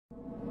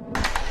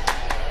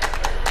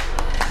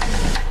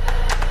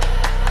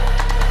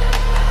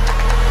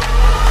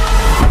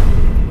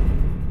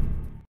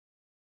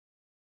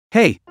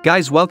Hey,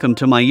 guys, welcome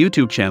to my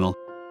YouTube channel.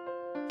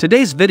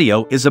 Today's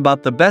video is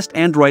about the best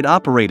Android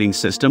operating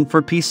system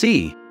for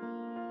PC.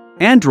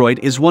 Android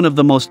is one of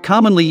the most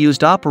commonly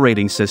used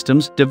operating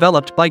systems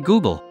developed by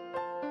Google.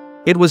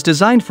 It was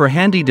designed for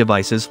handy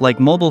devices like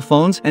mobile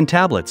phones and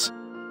tablets.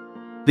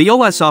 The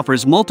OS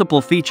offers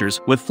multiple features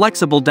with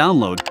flexible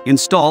download,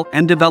 install,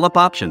 and develop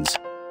options.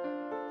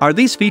 Are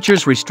these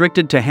features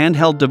restricted to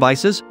handheld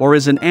devices, or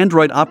is an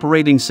Android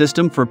operating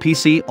system for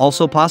PC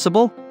also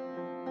possible?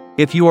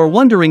 If you are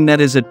wondering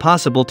that is it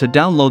possible to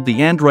download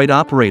the Android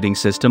operating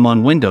system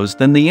on Windows,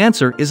 then the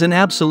answer is an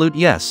absolute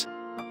yes.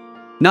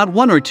 Not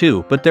one or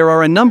two, but there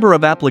are a number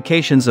of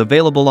applications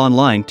available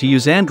online to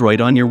use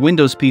Android on your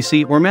Windows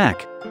PC or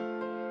Mac.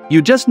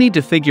 You just need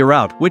to figure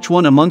out which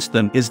one amongst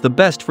them is the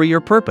best for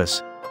your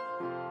purpose.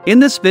 In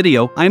this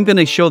video, I'm going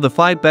to show the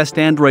 5 best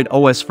Android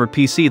OS for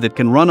PC that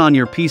can run on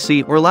your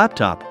PC or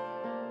laptop.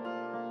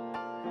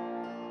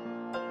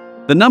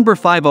 The number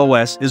 5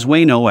 OS is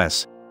Wayne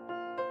OS.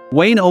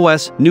 Wayne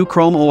OS, new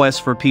Chrome OS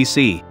for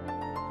PC.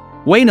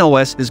 Wayne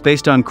OS is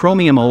based on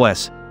Chromium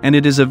OS, and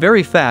it is a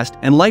very fast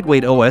and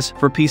lightweight OS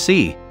for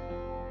PC.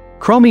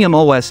 Chromium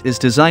OS is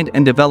designed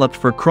and developed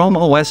for Chrome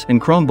OS and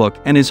Chromebook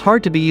and is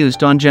hard to be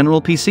used on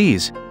general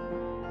PCs.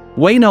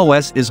 Wayne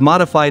OS is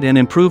modified and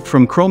improved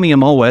from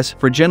Chromium OS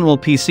for general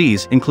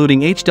PCs,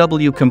 including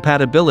HW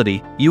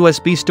compatibility,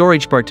 USB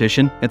storage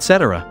partition,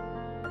 etc.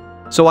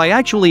 So I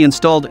actually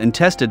installed and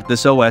tested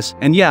this OS,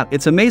 and yeah,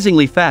 it's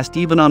amazingly fast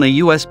even on a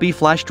USB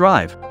flash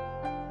drive.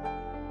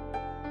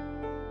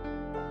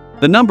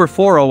 The number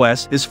 4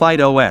 OS is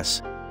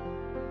FydeOS.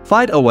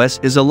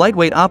 FydeOS is a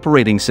lightweight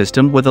operating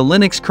system with a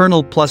Linux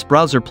kernel plus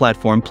browser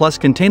platform plus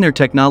container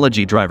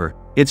technology driver.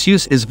 Its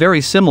use is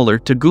very similar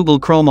to Google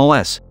Chrome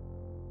OS.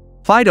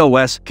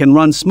 FydeOS can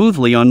run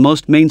smoothly on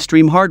most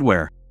mainstream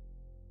hardware.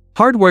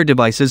 Hardware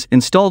devices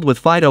installed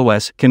with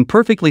FydeOS can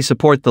perfectly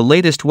support the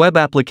latest web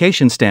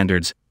application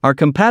standards, are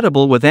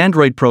compatible with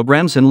Android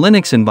programs and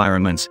Linux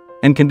environments,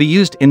 and can be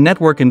used in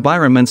network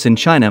environments in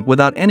China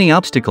without any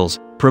obstacles,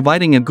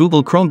 providing a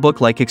Google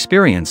Chromebook-like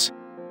experience.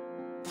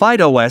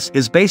 FydeOS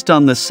is based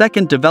on the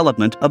second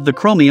development of the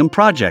Chromium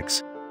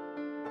projects.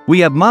 We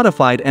have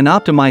modified and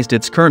optimized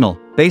its kernel,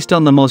 based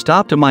on the most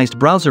optimized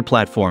browser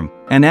platform,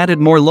 and added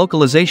more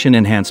localization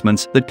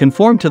enhancements that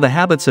conform to the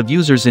habits of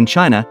users in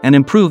China and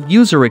improve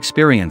user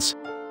experience.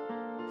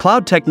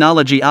 Cloud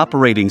technology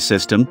operating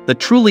system that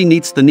truly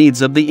meets the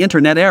needs of the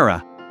internet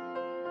era.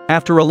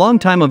 After a long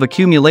time of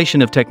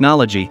accumulation of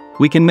technology,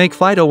 we can make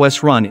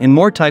FydeOS run in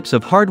more types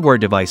of hardware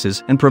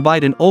devices and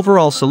provide an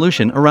overall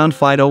solution around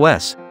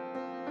FydeOS.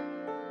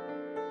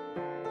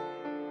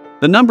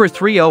 The number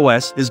 3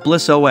 OS is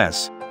Bliss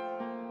OS.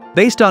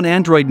 Based on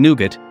Android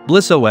Nougat,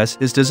 Bliss OS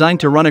is designed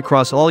to run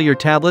across all your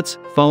tablets,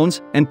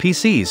 phones, and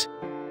PCs.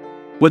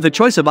 With a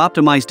choice of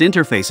optimized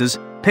interfaces,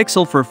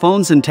 Pixel for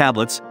phones and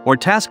tablets, or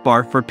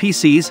Taskbar for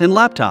PCs and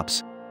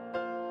laptops.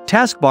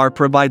 Taskbar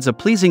provides a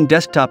pleasing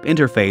desktop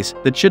interface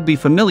that should be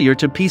familiar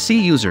to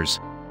PC users.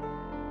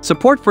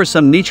 Support for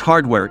some niche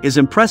hardware is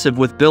impressive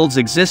with builds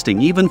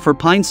existing even for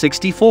Pine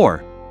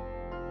 64.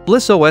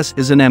 Bliss OS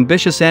is an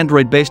ambitious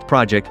Android-based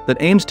project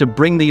that aims to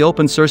bring the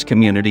open-source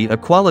community a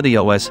quality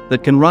OS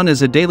that can run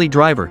as a daily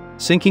driver,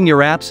 syncing your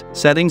apps,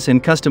 settings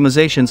and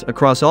customizations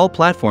across all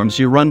platforms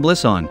you run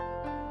Bliss on.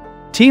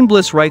 Team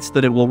Bliss writes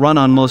that it will run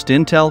on most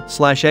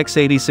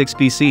Intel/x86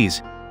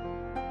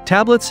 PCs,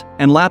 tablets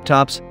and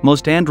laptops,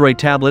 most Android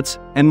tablets,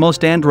 and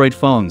most Android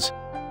phones.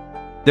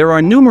 There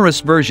are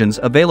numerous versions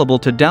available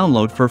to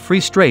download for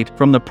free straight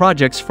from the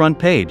project's front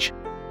page.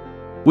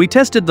 We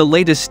tested the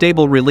latest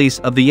stable release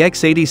of the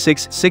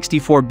x86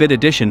 64-bit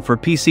edition for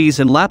PCs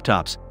and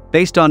laptops,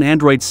 based on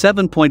Android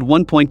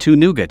 7.1.2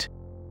 Nougat.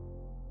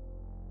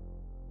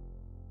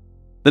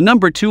 The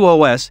number 2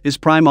 OS is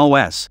Prime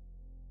OS.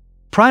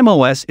 Prime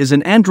OS is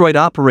an Android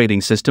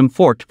operating system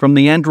forked from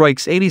the Android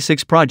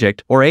x86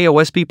 project or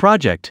AOSP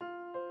project.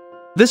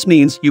 This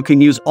means you can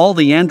use all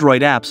the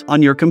Android apps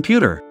on your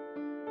computer.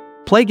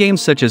 Play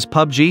games such as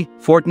PUBG,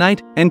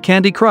 Fortnite, and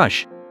Candy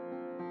Crush.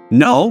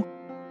 No?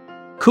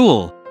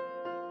 Cool.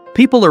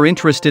 People are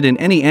interested in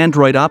any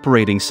Android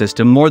operating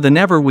system more than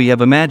ever we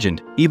have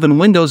imagined. Even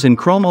Windows and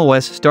Chrome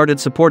OS started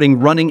supporting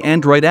running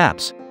Android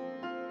apps.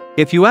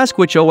 If you ask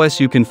which OS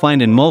you can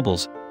find in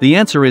mobiles, the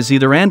answer is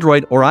either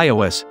Android or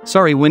iOS.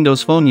 Sorry,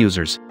 Windows Phone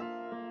users.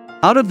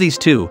 Out of these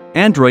two,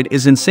 Android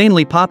is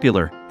insanely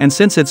popular, and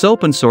since it's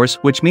open source,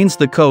 which means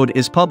the code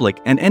is public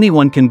and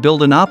anyone can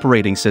build an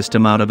operating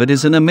system out of it,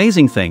 is an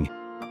amazing thing.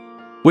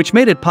 Which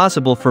made it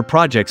possible for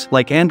projects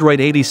like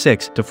Android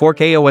 86 to fork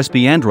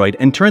AOSP Android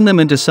and turn them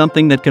into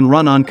something that can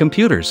run on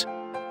computers.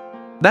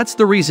 That's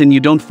the reason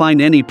you don't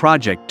find any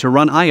project to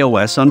run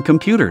iOS on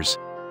computers.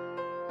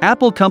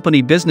 Apple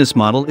company business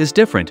model is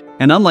different,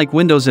 and unlike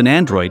Windows and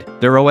Android,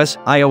 their OS,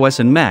 iOS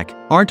and Mac,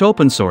 aren't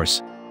open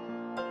source.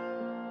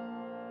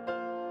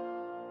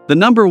 The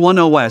number 1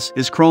 OS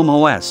is Chrome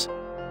OS.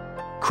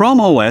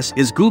 Chrome OS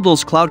is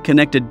Google's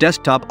cloud-connected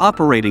desktop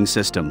operating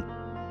system.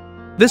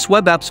 This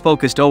web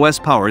apps-focused OS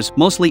powers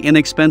mostly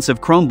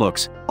inexpensive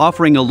Chromebooks,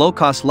 offering a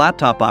low-cost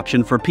laptop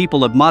option for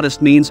people of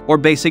modest means or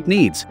basic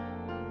needs.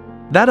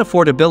 That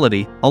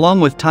affordability, along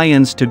with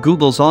tie-ins to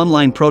Google's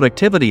online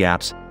productivity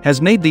apps,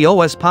 has made the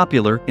OS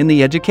popular in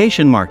the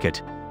education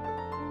market.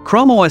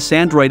 Chrome OS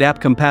Android app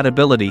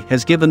compatibility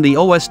has given the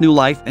OS new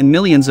life and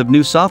millions of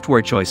new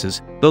software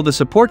choices, though the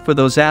support for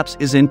those apps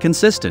is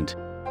inconsistent.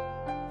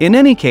 In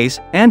any case,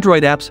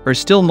 Android apps are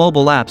still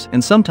mobile apps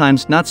and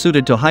sometimes not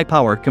suited to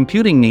high-power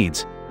computing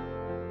needs.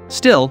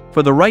 Still,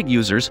 for the right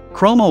users,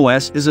 Chrome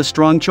OS is a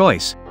strong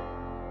choice.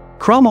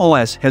 Chrome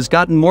OS has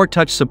gotten more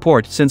touch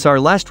support since our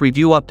last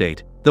review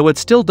update, though it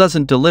still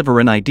doesn't deliver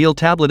an ideal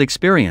tablet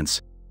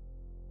experience.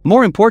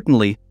 More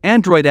importantly,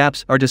 Android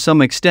apps are to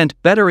some extent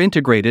better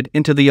integrated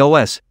into the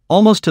OS,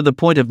 almost to the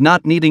point of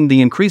not needing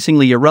the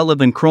increasingly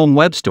irrelevant Chrome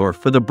Web Store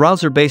for the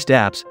browser-based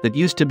apps that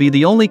used to be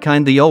the only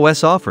kind the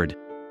OS offered.